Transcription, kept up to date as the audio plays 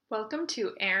Welcome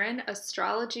to Erin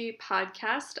Astrology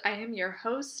Podcast. I am your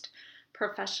host,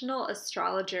 professional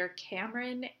astrologer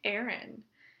Cameron Erin.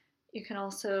 You can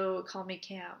also call me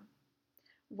Cam.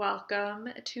 Welcome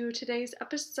to today's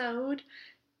episode.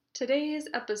 Today's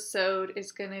episode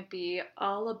is going to be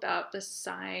all about the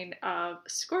sign of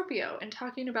Scorpio and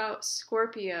talking about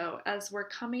Scorpio as we're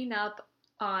coming up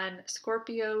on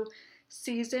Scorpio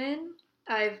season.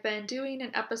 I've been doing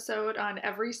an episode on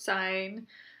every sign.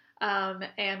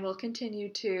 And we'll continue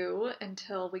to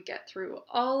until we get through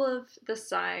all of the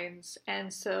signs.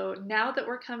 And so now that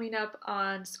we're coming up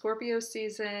on Scorpio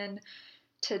season,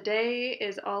 today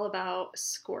is all about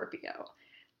Scorpio.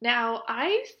 Now,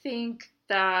 I think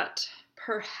that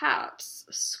perhaps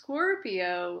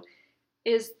Scorpio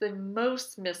is the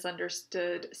most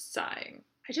misunderstood sign.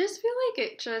 I just feel like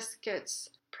it just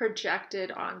gets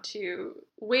projected onto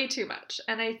way too much.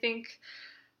 And I think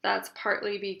that's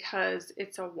partly because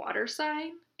it's a water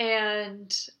sign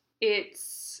and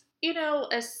it's,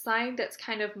 a sign that's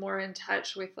kind of more in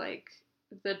touch with like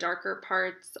the darker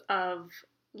parts of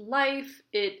life.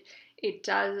 It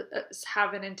does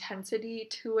have an intensity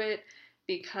to it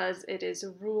because it is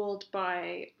ruled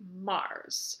by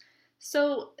Mars.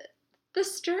 So the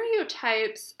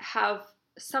stereotypes have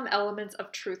some elements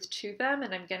of truth to them,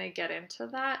 and I'm going to get into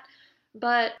that.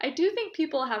 But I do think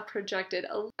people have projected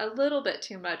a little bit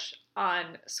too much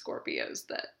on Scorpios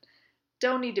that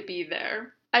don't need to be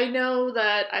there. I know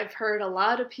that I've heard a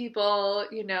lot of people,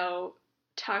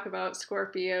 talk about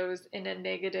Scorpios in a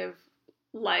negative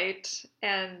light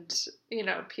and,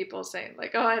 people saying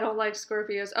like, oh, I don't like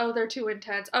Scorpios. Oh, they're too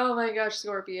intense. Oh my gosh,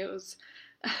 Scorpios.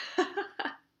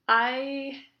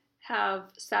 I have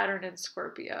Saturn in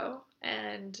Scorpio,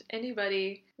 and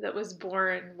anybody that was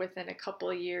born within a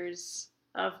couple years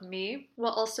of me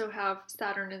will also have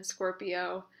Saturn in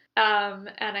Scorpio, and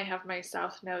I have my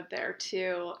South Node there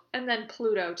too, and then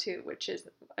Pluto too, which is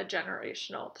a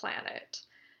generational planet.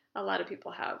 A lot of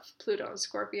people have Pluto in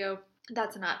Scorpio.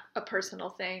 That's not a personal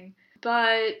thing,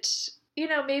 but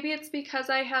maybe it's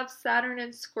because I have Saturn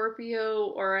in Scorpio,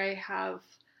 or I have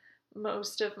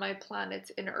most of my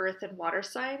planets in earth and water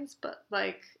signs, but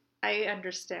I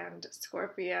understand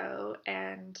Scorpio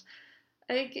and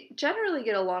I generally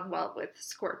get along well with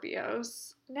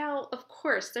Scorpios. Now, of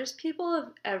course, there's people of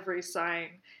every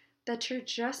sign that you're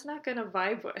just not going to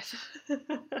vibe with.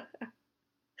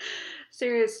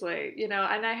 Seriously,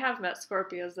 and I have met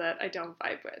Scorpios that I don't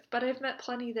vibe with, but I've met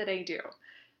plenty that I do.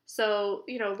 So,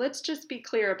 let's just be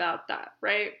clear about that,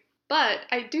 right? But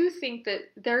I do think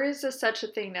that there is such a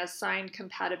thing as sign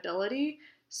compatibility.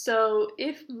 So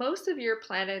if most of your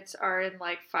planets are in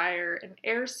like fire and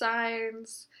air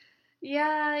signs,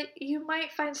 yeah, you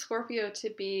might find Scorpio to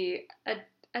be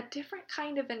a different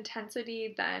kind of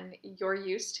intensity than you're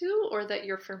used to or that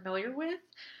you're familiar with.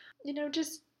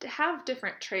 Just have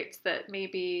different traits that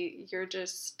maybe are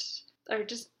just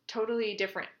totally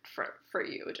different for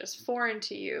you, just foreign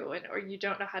to you, or you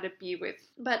don't know how to be with.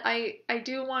 But I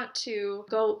do want to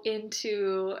go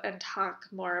into and talk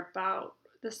more about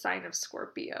the sign of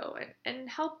Scorpio and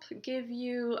help give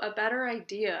you a better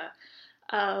idea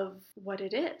of what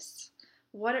it is,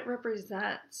 what it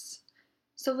represents.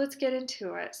 So let's get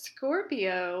into it.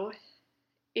 Scorpio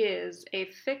is a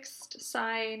fixed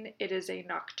sign. It is a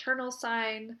nocturnal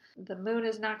sign. The moon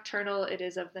is nocturnal. It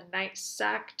is of the night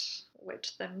sect,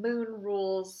 which the moon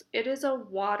rules. It is a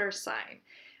water sign.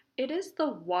 It is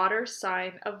the water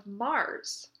sign of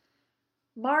Mars.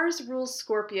 Mars rules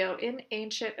Scorpio in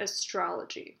ancient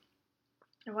astrology.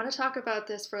 I want to talk about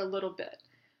this for a little bit.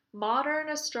 Modern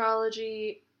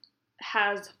astrology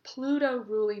has Pluto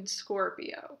ruling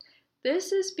Scorpio.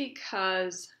 This is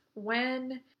because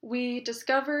when we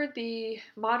discovered the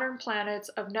modern planets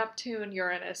of Neptune,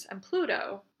 Uranus, and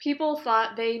Pluto, people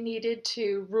thought they needed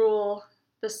to rule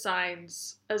the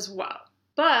signs as well.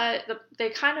 But they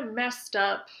kind of messed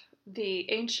up the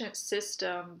ancient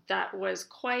system that was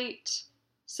quite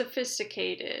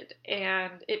sophisticated,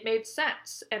 and it made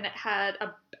sense, and it had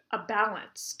a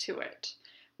balance to it,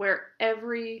 where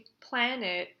every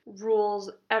planet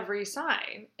rules every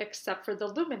sign except for the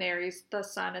luminaries, the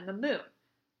sun and the moon.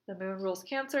 The moon rules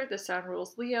Cancer, the sun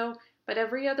rules Leo, but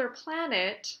every other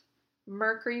planet,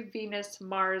 Mercury, Venus,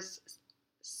 Mars,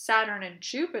 Saturn, and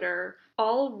Jupiter,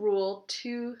 all rule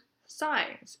two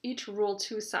signs, each rule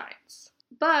two signs.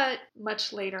 But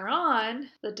much later on,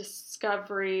 the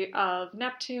discovery of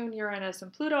Neptune, Uranus,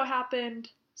 and Pluto happened,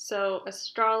 so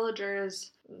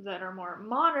astrologers that are more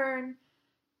modern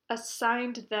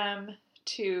assigned them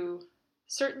to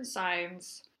certain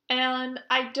signs, and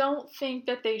I don't think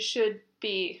that they should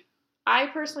be. I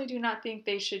personally do not think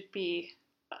they should be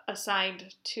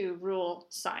assigned to rule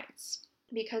signs.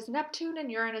 Because Neptune and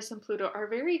Uranus and Pluto are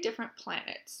very different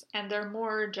planets, and they're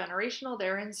more generational.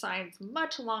 They're in signs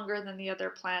much longer than the other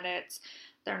planets.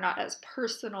 They're not as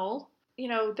personal. You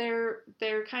know, they're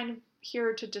kind of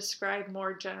here to describe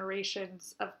more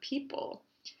generations of people.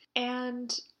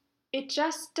 And it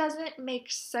just doesn't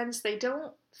make sense. They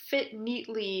don't fit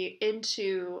neatly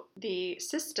into the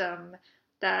system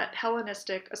that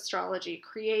Hellenistic astrology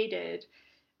created.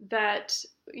 That,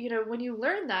 you know, when you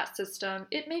learn that system,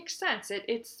 it makes sense.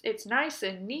 It's nice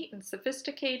and neat and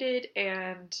sophisticated,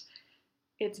 and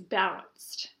it's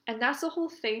balanced. And that's the whole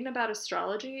thing about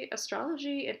astrology.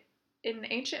 In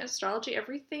ancient astrology,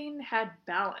 everything had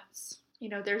balance. You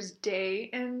know, there's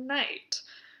day and night,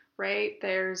 right?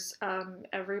 There's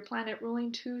every planet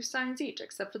ruling 2 signs each,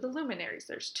 except for the luminaries.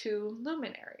 There's 2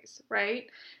 luminaries, right?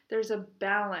 There's a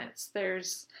balance.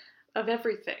 There's of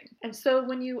everything. And so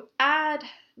when you add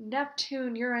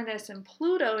Neptune, Uranus, and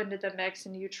Pluto into the mix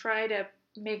and you try to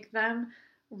make them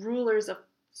rulers of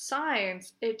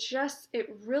signs, it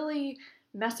really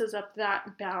messes up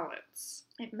that balance.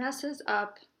 It messes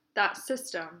up that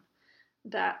system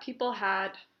that people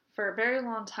had for a very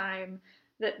long time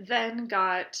that then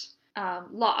got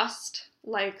lost,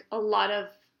 like a lot of,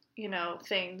 you know,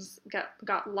 things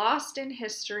got lost in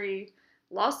history,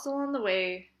 lost along the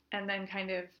way, and then kind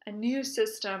of a new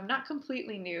system, not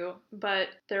completely new, but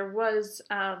there was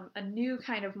a new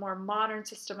kind of more modern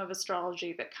system of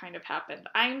astrology that kind of happened.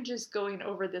 I'm just going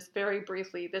over this very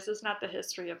briefly. This is not the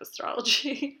history of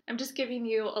astrology. I'm just giving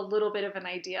you a little bit of an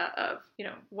idea of, you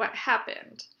know, what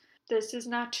happened. This is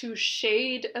not to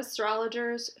shade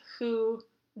astrologers who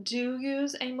do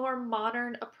use a more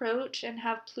modern approach and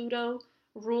have Pluto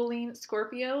ruling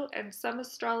Scorpio, and some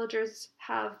astrologers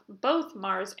have both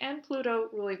Mars and Pluto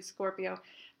ruling Scorpio.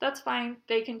 That's fine.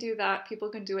 They can do that. People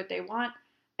can do what they want.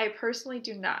 I personally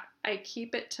do not. I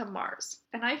keep it to Mars.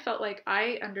 And I felt like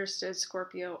I understood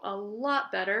Scorpio a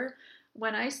lot better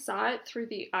when I saw it through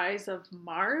the eyes of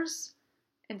Mars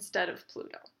instead of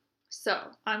Pluto. So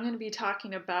I'm going to be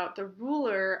talking about the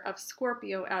ruler of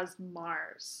Scorpio as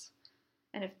Mars.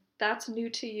 And if that's new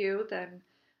to you, then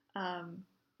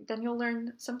you'll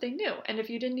learn something new. And if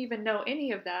you didn't even know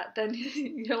any of that, then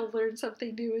you'll learn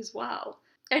something new as well.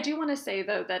 I do want to say,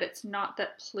 though, that it's not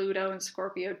that Pluto and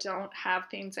Scorpio don't have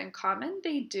things in common.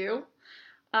 They do.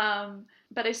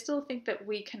 But I still think that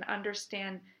we can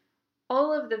understand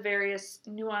all of the various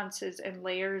nuances and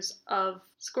layers of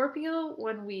Scorpio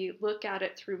when we look at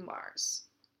it through Mars.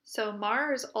 So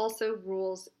Mars also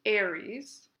rules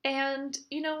Aries. And,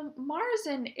 you know, Mars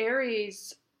and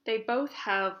Aries, they both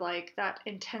have like that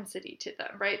intensity to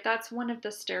them, right? That's one of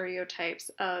the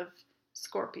stereotypes of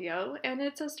Scorpio, and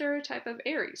it's a stereotype of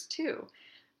Aries too.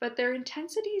 But their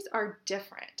intensities are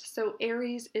different. So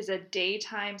Aries is a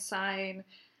daytime sign,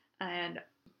 and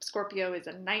Scorpio is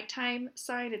a nighttime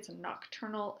sign. It's a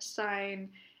nocturnal sign.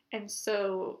 And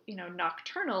so, you know,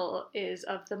 nocturnal is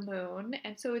of the moon,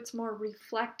 and so it's more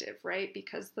reflective, right?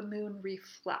 Because the moon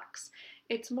reflects.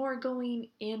 It's more going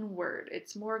inward.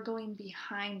 It's more going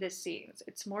behind the scenes.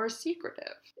 It's more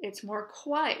secretive. It's more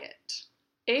quiet.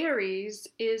 Aries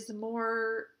is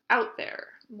more out there,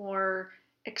 more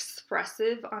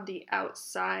expressive on the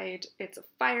outside. It's a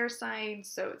fire sign,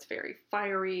 so it's very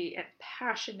fiery and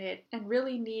passionate and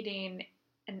really needing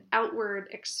an outward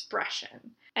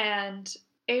expression. And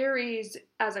Aries,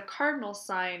 as a cardinal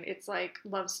sign, it's like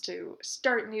loves to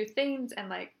start new things and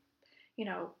like, you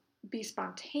know, be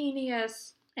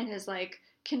spontaneous, and is like,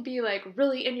 can be like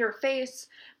really in your face,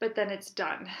 but then it's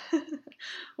done.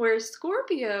 Whereas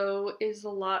Scorpio is a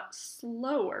lot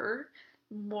slower,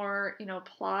 more, you know,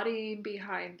 plotting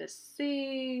behind the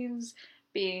scenes,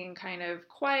 being kind of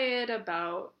quiet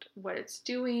about what it's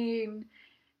doing,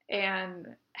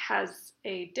 and has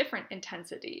a different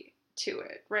intensity to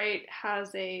it, right?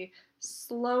 Has a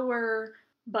slower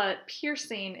but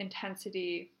piercing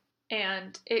intensity,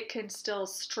 and it can still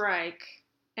strike,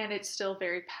 and it's still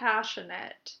very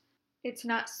passionate. It's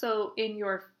not so in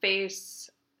your face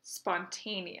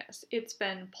spontaneous. It's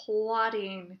been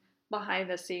plotting behind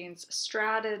the scenes,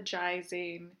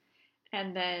 strategizing,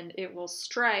 and then it will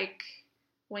strike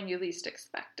when you least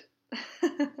expect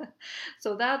it.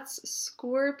 So that's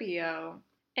Scorpio.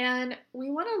 And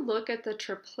we want to look at the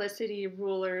triplicity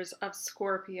rulers of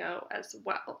Scorpio as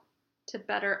well to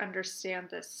better understand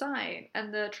this sign.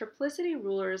 And the triplicity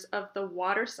rulers of the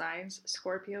water signs,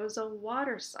 Scorpio is a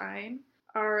water sign,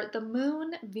 are the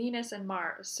moon, Venus, and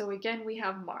Mars. So again, we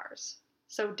have Mars.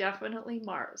 So definitely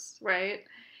Mars, right?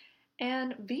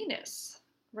 And Venus,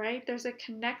 right? There's a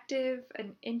connective,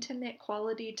 an intimate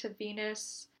quality to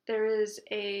Venus. There is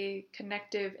a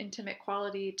connective, intimate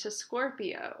quality to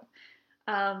Scorpio,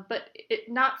 but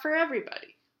not for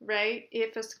everybody, right?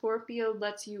 If a Scorpio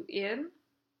lets you in,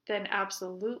 then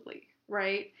absolutely,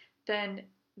 right? Then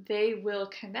they will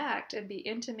connect and be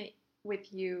intimate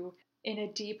with you in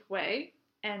a deep way,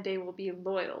 and they will be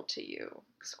loyal to you.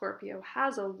 Scorpio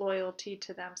has a loyalty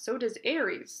to them. So does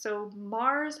Aries. So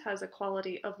Mars has a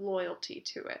quality of loyalty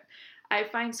to it. I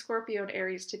find Scorpio and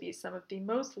Aries to be some of the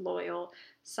most loyal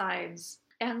signs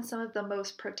and some of the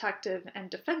most protective and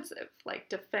defensive, like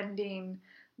defending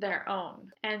their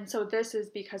own. And so this is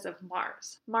because of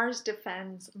Mars. Mars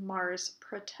defends, Mars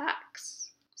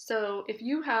protects. So if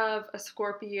you have a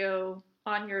Scorpio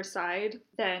on your side,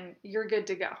 then you're good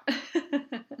to go.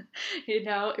 You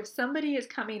know, if somebody is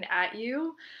coming at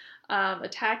you,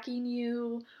 attacking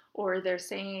you, or they're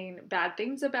saying bad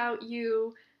things about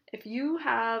you, if you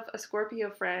have a Scorpio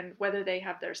friend, whether they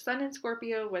have their sun in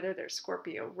Scorpio, whether they're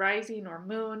Scorpio rising or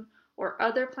moon, or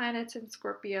other planets in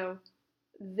Scorpio,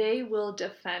 they will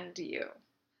defend you.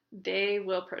 They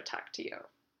will protect you.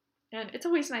 And it's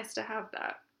always nice to have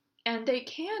that. And they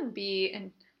can be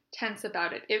intense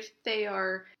about it if they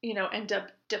are, end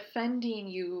up defending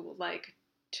you like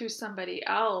to somebody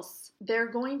else. They're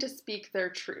going to speak their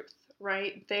truth,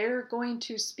 right? They're going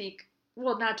to speak,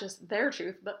 well, not just their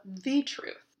truth, but the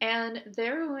truth. And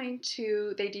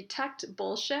they detect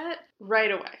bullshit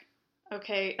right away.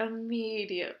 Okay,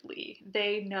 immediately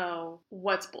they know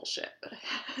what's bullshit,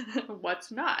 what's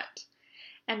not.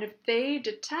 And if they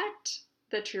detect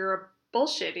that you're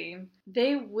bullshitting,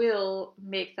 they will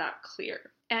make that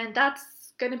clear. And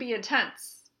that's going to be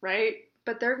intense, right?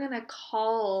 But they're going to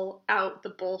call out the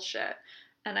bullshit.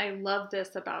 And I love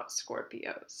this about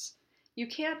Scorpios. You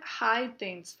can't hide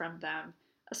things from them.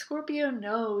 A Scorpio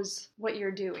knows what you're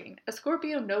doing. A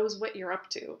Scorpio knows what you're up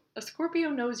to. A Scorpio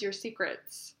knows your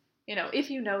secrets. If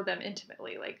you know them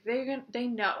intimately, like they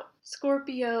know.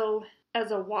 Scorpio,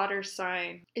 as a water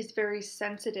sign, is very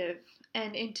sensitive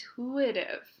and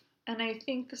intuitive. And I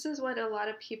think this is what a lot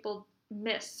of people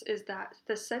miss, is that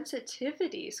the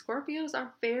sensitivity. Scorpios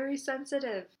are very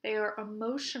sensitive. They are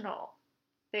emotional.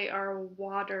 They are a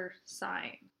water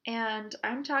sign. And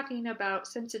I'm talking about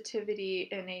sensitivity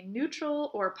in a neutral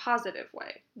or positive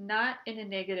way, not in a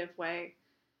negative way,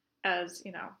 as,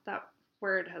 that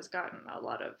word has gotten a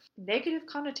lot of negative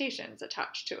connotations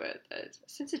attached to it.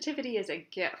 Sensitivity is a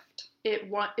gift.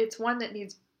 It's one that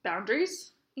needs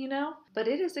boundaries, but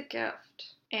it is a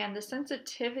gift. And the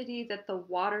sensitivity that the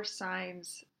water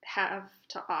signs have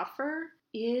to offer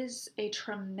is a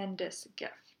tremendous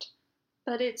gift.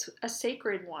 But it's a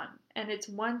sacred one, and it's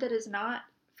one that is not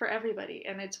for everybody,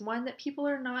 and it's one that people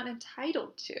are not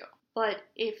entitled to. But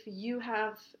if you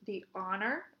have the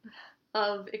honor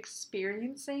of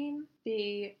experiencing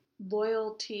the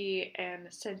loyalty and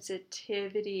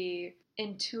sensitivity,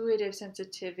 intuitive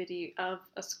sensitivity of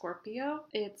a Scorpio,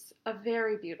 it's a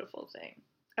very beautiful thing.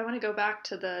 I want to go back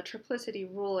to the triplicity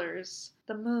rulers,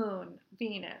 the moon,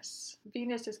 Venus.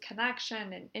 Venus is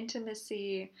connection and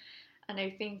intimacy, and I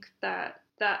think that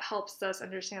helps us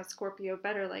understand Scorpio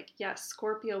better. Like, yes,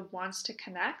 Scorpio wants to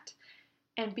connect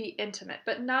and be intimate,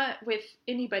 but not with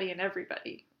anybody and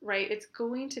everybody, right? It's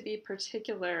going to be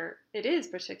particular. It is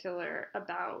particular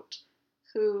about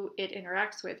who it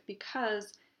interacts with,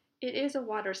 because it is a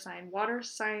water sign. Water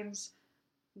signs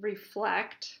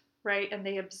reflect, right? And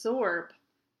they absorb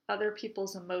other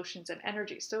people's emotions and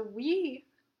energy. So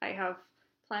I have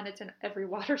planets in every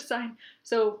water sign.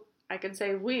 So I can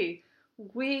say we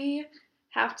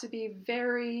have to be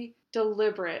very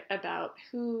deliberate about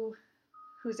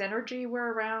whose energy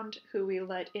we're around, who we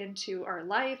let into our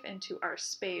life, into our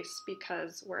space,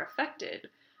 because we're affected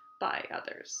by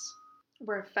others.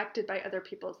 We're affected by other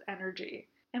people's energy.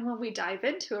 And when we dive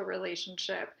into a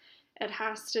relationship, it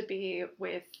has to be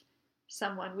with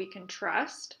someone we can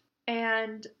trust,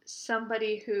 and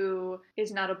somebody who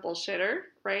is not a bullshitter,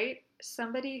 right?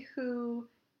 Somebody who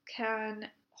can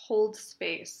hold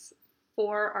space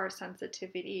for our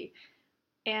sensitivity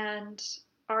and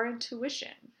our intuition.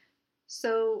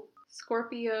 So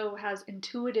Scorpio has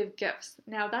intuitive gifts.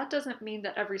 Now, that doesn't mean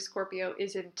that every Scorpio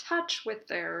is in touch with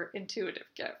their intuitive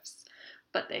gifts,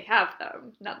 but they have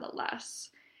them nonetheless.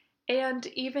 And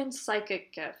even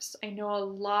psychic gifts. I know a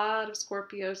lot of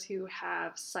Scorpios who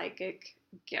have psychic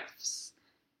gifts,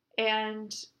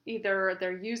 and either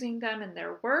they're using them in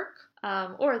their work,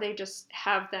 or they just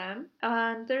have them.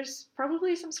 There's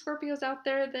probably some Scorpios out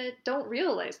there that don't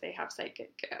realize they have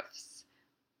psychic gifts.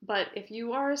 But if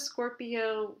you are a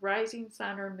Scorpio, rising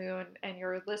sun or moon, and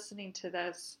you're listening to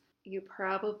this, You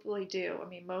probably do. I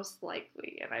mean, most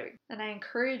likely. And I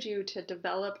encourage you to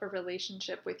develop a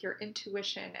relationship with your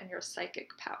intuition and your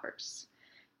psychic powers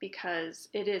because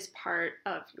it is part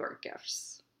of your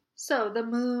gifts. So the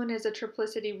moon is a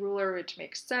triplicity ruler, which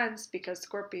makes sense because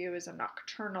Scorpio is a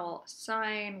nocturnal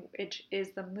sign, which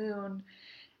is the moon,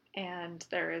 and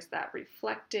there is that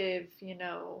reflective,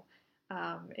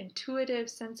 intuitive,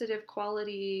 sensitive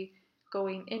quality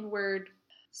going inward.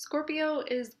 Scorpio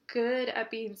is good at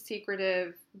being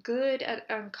secretive, good at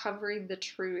uncovering the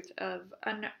truth, of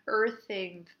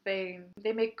unearthing things.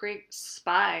 They make great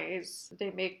spies,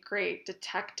 they make great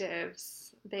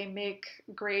detectives, they make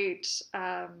great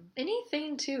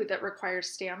anything too that requires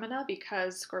stamina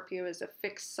because Scorpio is a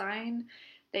fixed sign.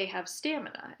 They have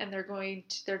stamina and they're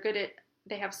good at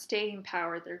they have staying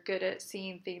power. They're good at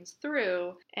seeing things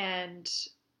through and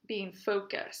being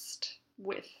focused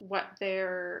with what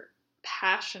they're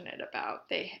passionate about.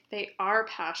 They are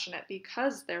passionate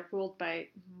because they're ruled by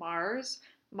Mars.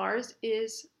 Mars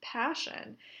is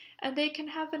passion. And they can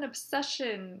have an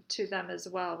obsession to them as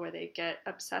well, where they get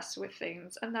obsessed with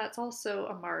things. And that's also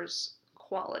a Mars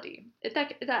quality.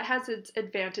 That has its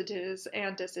advantages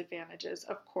and disadvantages,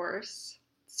 of course.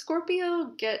 Scorpio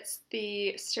gets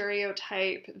the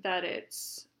stereotype that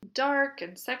it's dark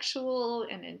and sexual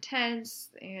and intense.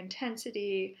 The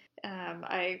intensity,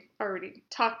 I already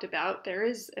talked about, there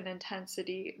is an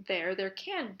intensity there. There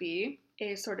can be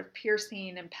a sort of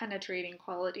piercing and penetrating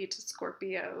quality to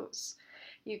Scorpios.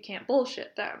 You can't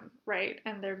bullshit them, right?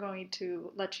 And they're going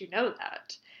to let you know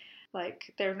that.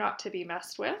 Like, they're not to be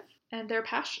messed with, and they're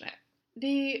passionate.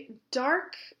 The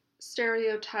dark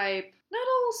stereotype, not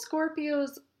all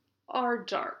Scorpios are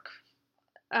dark.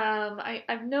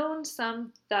 I've known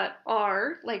some that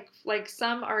are like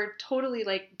some are totally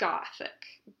like gothic.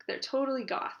 They're totally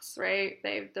goths, right?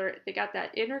 They got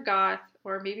that inner goth,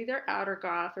 or maybe they're outer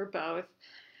goth, or both.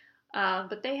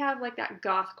 But they have like that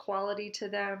goth quality to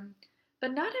them.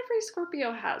 But not every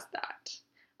Scorpio has that.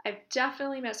 I've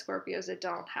definitely met Scorpios that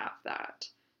don't have that.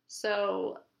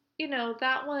 So,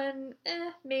 that one,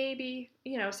 maybe.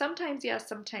 Sometimes yes,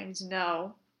 sometimes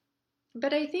no.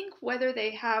 But I think whether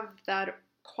they have that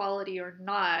quality or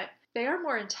not, they are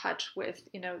more in touch with,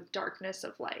 darkness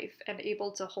of life and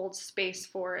able to hold space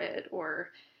for it,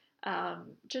 or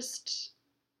just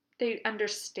they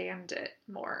understand it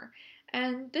more.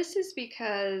 And this is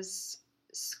because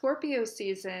Scorpio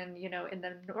season, in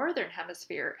the northern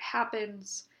hemisphere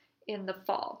happens in the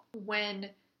fall when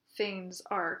things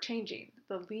are changing.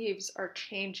 The leaves are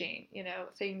changing,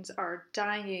 things are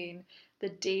dying, the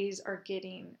days are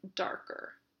getting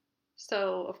darker.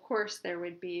 So, of course, there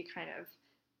would be kind of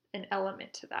an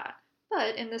element to that.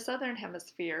 But in the southern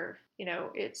hemisphere,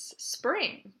 it's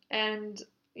spring and,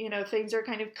 things are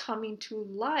kind of coming to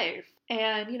life.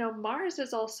 And, Mars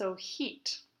is also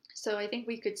heat. So I think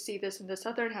we could see this in the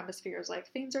southern hemispheres, like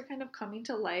things are kind of coming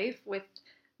to life with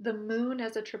the moon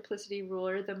as a triplicity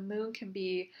ruler. The moon can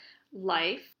be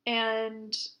life,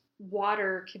 and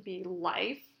water can be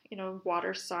life,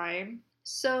 water sign.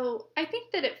 So I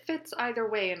think that it fits either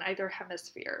way in either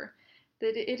hemisphere,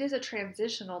 that it is a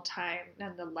transitional time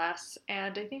nonetheless.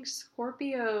 And I think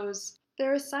Scorpios,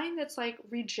 they're a sign that's like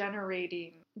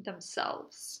regenerating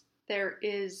themselves. There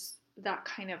is that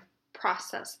kind of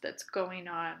process that's going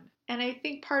on. And I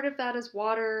think part of that is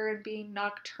water and being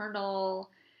nocturnal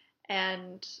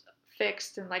and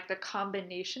fixed, and like the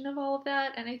combination of all of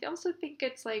that. And I also think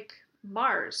it's like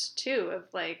Mars too, of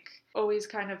like always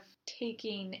kind of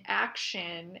taking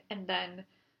action, and then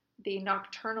the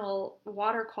nocturnal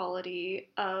water quality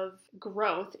of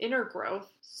growth, inner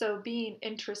growth. So being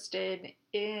interested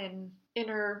in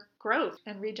inner growth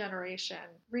and regeneration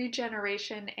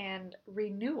and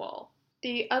renewal.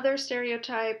 The other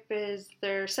stereotype is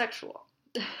they're sexual.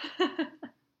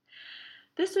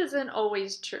 This isn't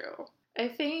always true. I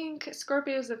think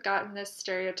Scorpios have gotten this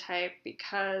stereotype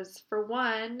because, for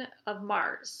one, of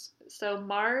Mars. So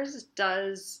Mars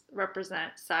does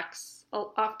represent sex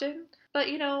often, but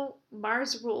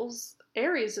Mars rules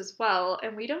Aries as well,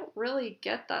 and we don't really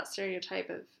get that stereotype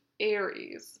of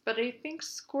Aries. But I think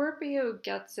Scorpio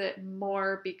gets it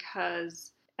more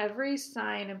because every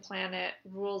sign and planet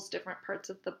rules different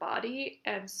parts of the body,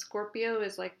 and Scorpio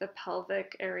is like the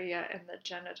pelvic area and the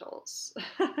genitals.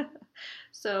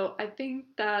 So I think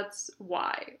that's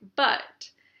why. But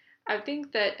I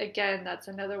think that, again, that's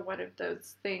another one of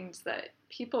those things that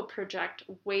people project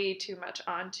way too much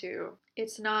onto.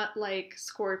 It's not like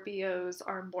Scorpios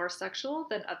are more sexual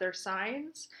than other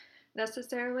signs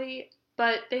necessarily,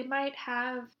 but they might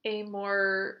have a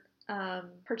more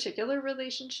particular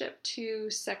relationship to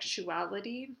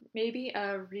sexuality, maybe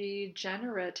a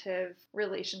regenerative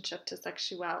relationship to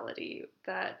sexuality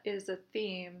that is a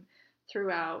theme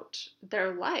throughout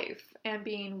their life, and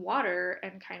being water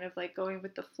and kind of like going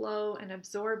with the flow and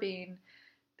absorbing.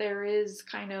 There is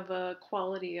kind of a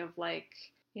quality of like,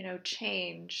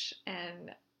 change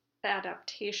and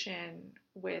adaptation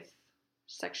with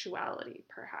sexuality,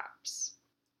 perhaps.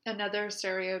 Another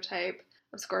stereotype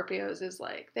of Scorpios is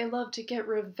like they love to get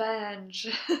revenge.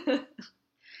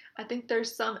 I think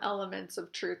there's some elements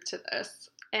of truth to this.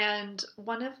 And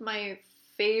one of my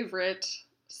favorite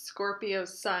Scorpio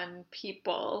sun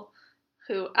people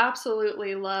who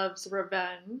absolutely loves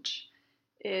revenge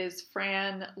is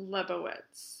Fran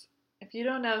Lebowitz. If you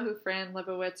don't know who Fran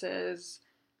Lebowitz is,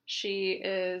 she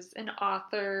is an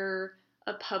author,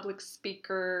 a public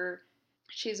speaker.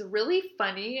 She's really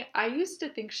funny. I used to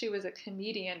think she was a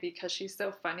comedian because she's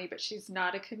so funny, but she's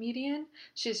not a comedian.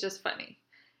 She's just funny.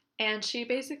 And she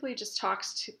basically just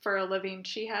talks for a living.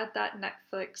 She had that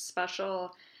Netflix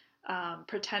special,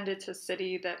 Pretend It's a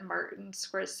City, that Martin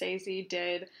Scorsese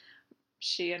did.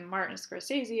 She and Martin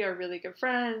Scorsese are really good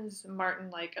friends.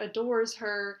 Martin like adores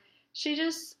her. She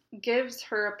just gives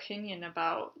her opinion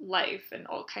about life and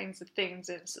all kinds of things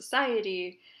in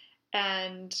society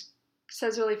and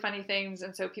says really funny things,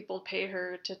 and so people pay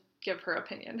her to give her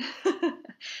opinion.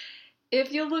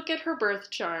 If you look at her birth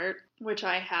chart, which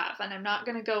I have, and I'm not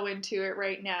going to go into it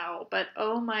right now, but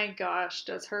oh my gosh,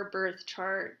 does her birth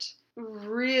chart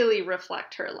really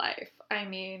reflect her life. I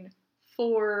mean,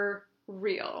 for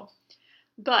real.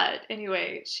 But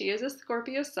anyway, she is a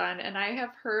Scorpio sun, and I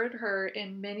have heard her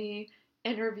in many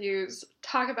interviews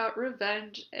talk about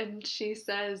revenge, and she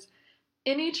says,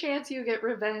 any chance you get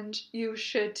revenge, you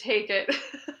should take it.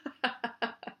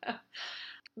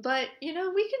 But,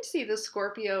 we can see the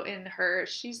Scorpio in her.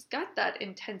 She's got that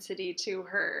intensity to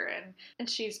her, and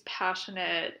she's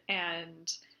passionate,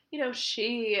 and,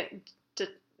 she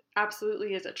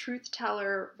absolutely is a truth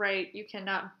teller, right? You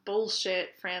cannot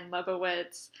bullshit Fran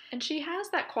Lebowitz. And she has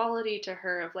that quality to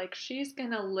her of like, she's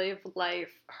gonna live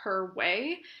life her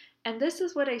way. And this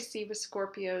is what I see with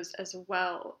Scorpios as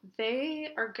well. They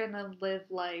are gonna live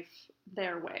life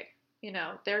their way.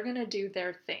 They're gonna do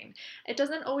their thing. It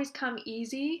doesn't always come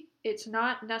easy. It's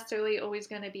not necessarily always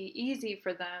gonna be easy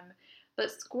for them. But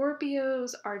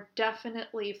Scorpios are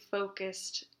definitely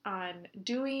focused on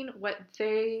doing what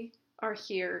they are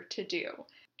here to do.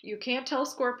 You can't tell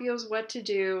Scorpios what to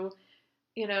do.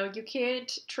 You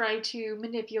can't try to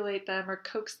manipulate them or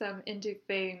coax them into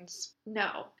things.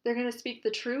 No, they're going to speak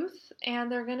the truth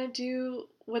and they're going to do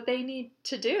what they need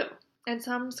to do. And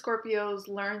some Scorpios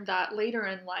learn that later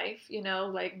in life,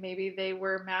 like maybe they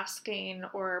were masking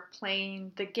or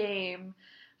playing the game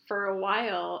for a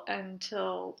while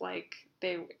until like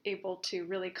they were able to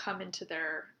really come into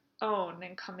their own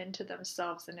and come into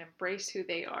themselves and embrace who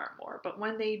they are more. But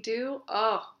when they do,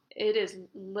 it is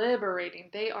liberating.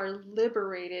 They are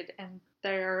liberated and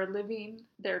they are living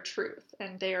their truth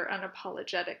and they are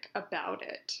unapologetic about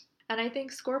it. And I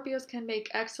think Scorpios can make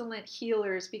excellent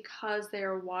healers because they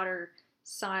are water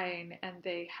sign and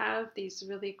they have these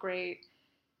really great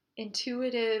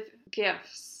intuitive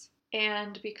gifts,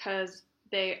 and because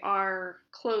they are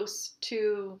close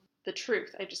to the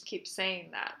truth. I just keep saying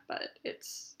that, but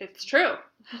it's true.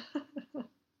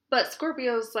 But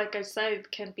Scorpios, like I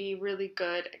said, can be really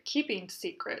good at keeping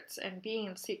secrets and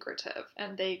being secretive,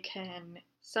 and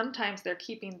sometimes they're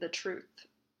keeping the truth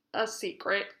a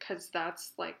secret because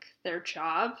that's like their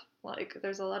job. Like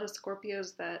there's a lot of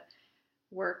Scorpios that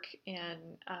work in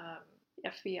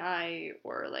FBI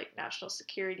or like national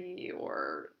security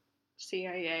or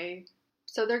CIA.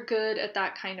 So they're good at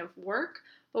that kind of work.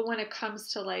 But when it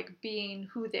comes to like being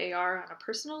who they are on a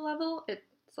personal level,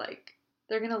 it's like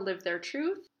they're going to live their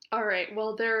truth. All right,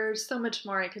 well, there's so much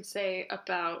more I could say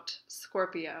about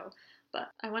Scorpio, but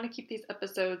I want to keep these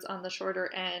episodes on the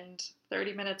shorter end,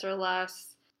 30 minutes or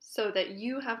less, so that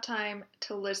you have time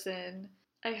to listen.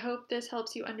 I hope this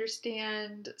helps you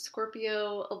understand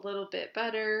Scorpio a little bit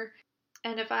better.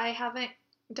 And if I haven't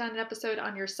done an episode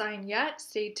on your sign yet,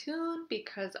 stay tuned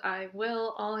because I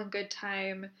will, all in good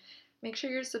time. Make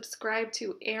sure you're subscribed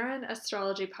to Aaron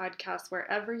Astrology Podcast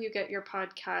wherever you get your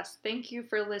podcasts. Thank you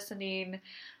for listening.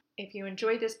 If you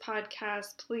enjoy this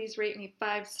podcast, please rate me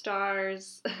 5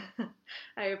 stars.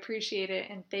 I appreciate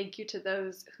it, and thank you to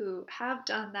those who have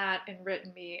done that and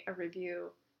written me a review.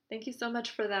 Thank you so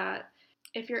much for that.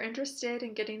 If you're interested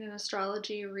in getting an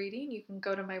astrology reading, you can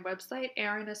go to my website,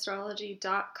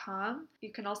 erinnastrology.com. You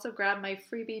can also grab my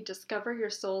freebie, Discover Your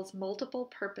Soul's Multiple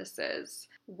Purposes,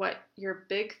 what your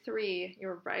big three,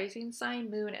 your rising sign,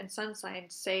 moon, and sun sign,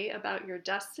 say about your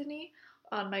destiny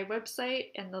on my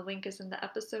website, and the link is in the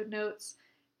episode notes,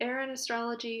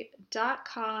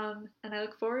 erinnastrology.com. And I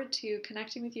look forward to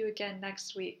connecting with you again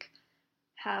next week.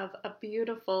 Have a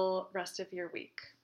beautiful rest of your week.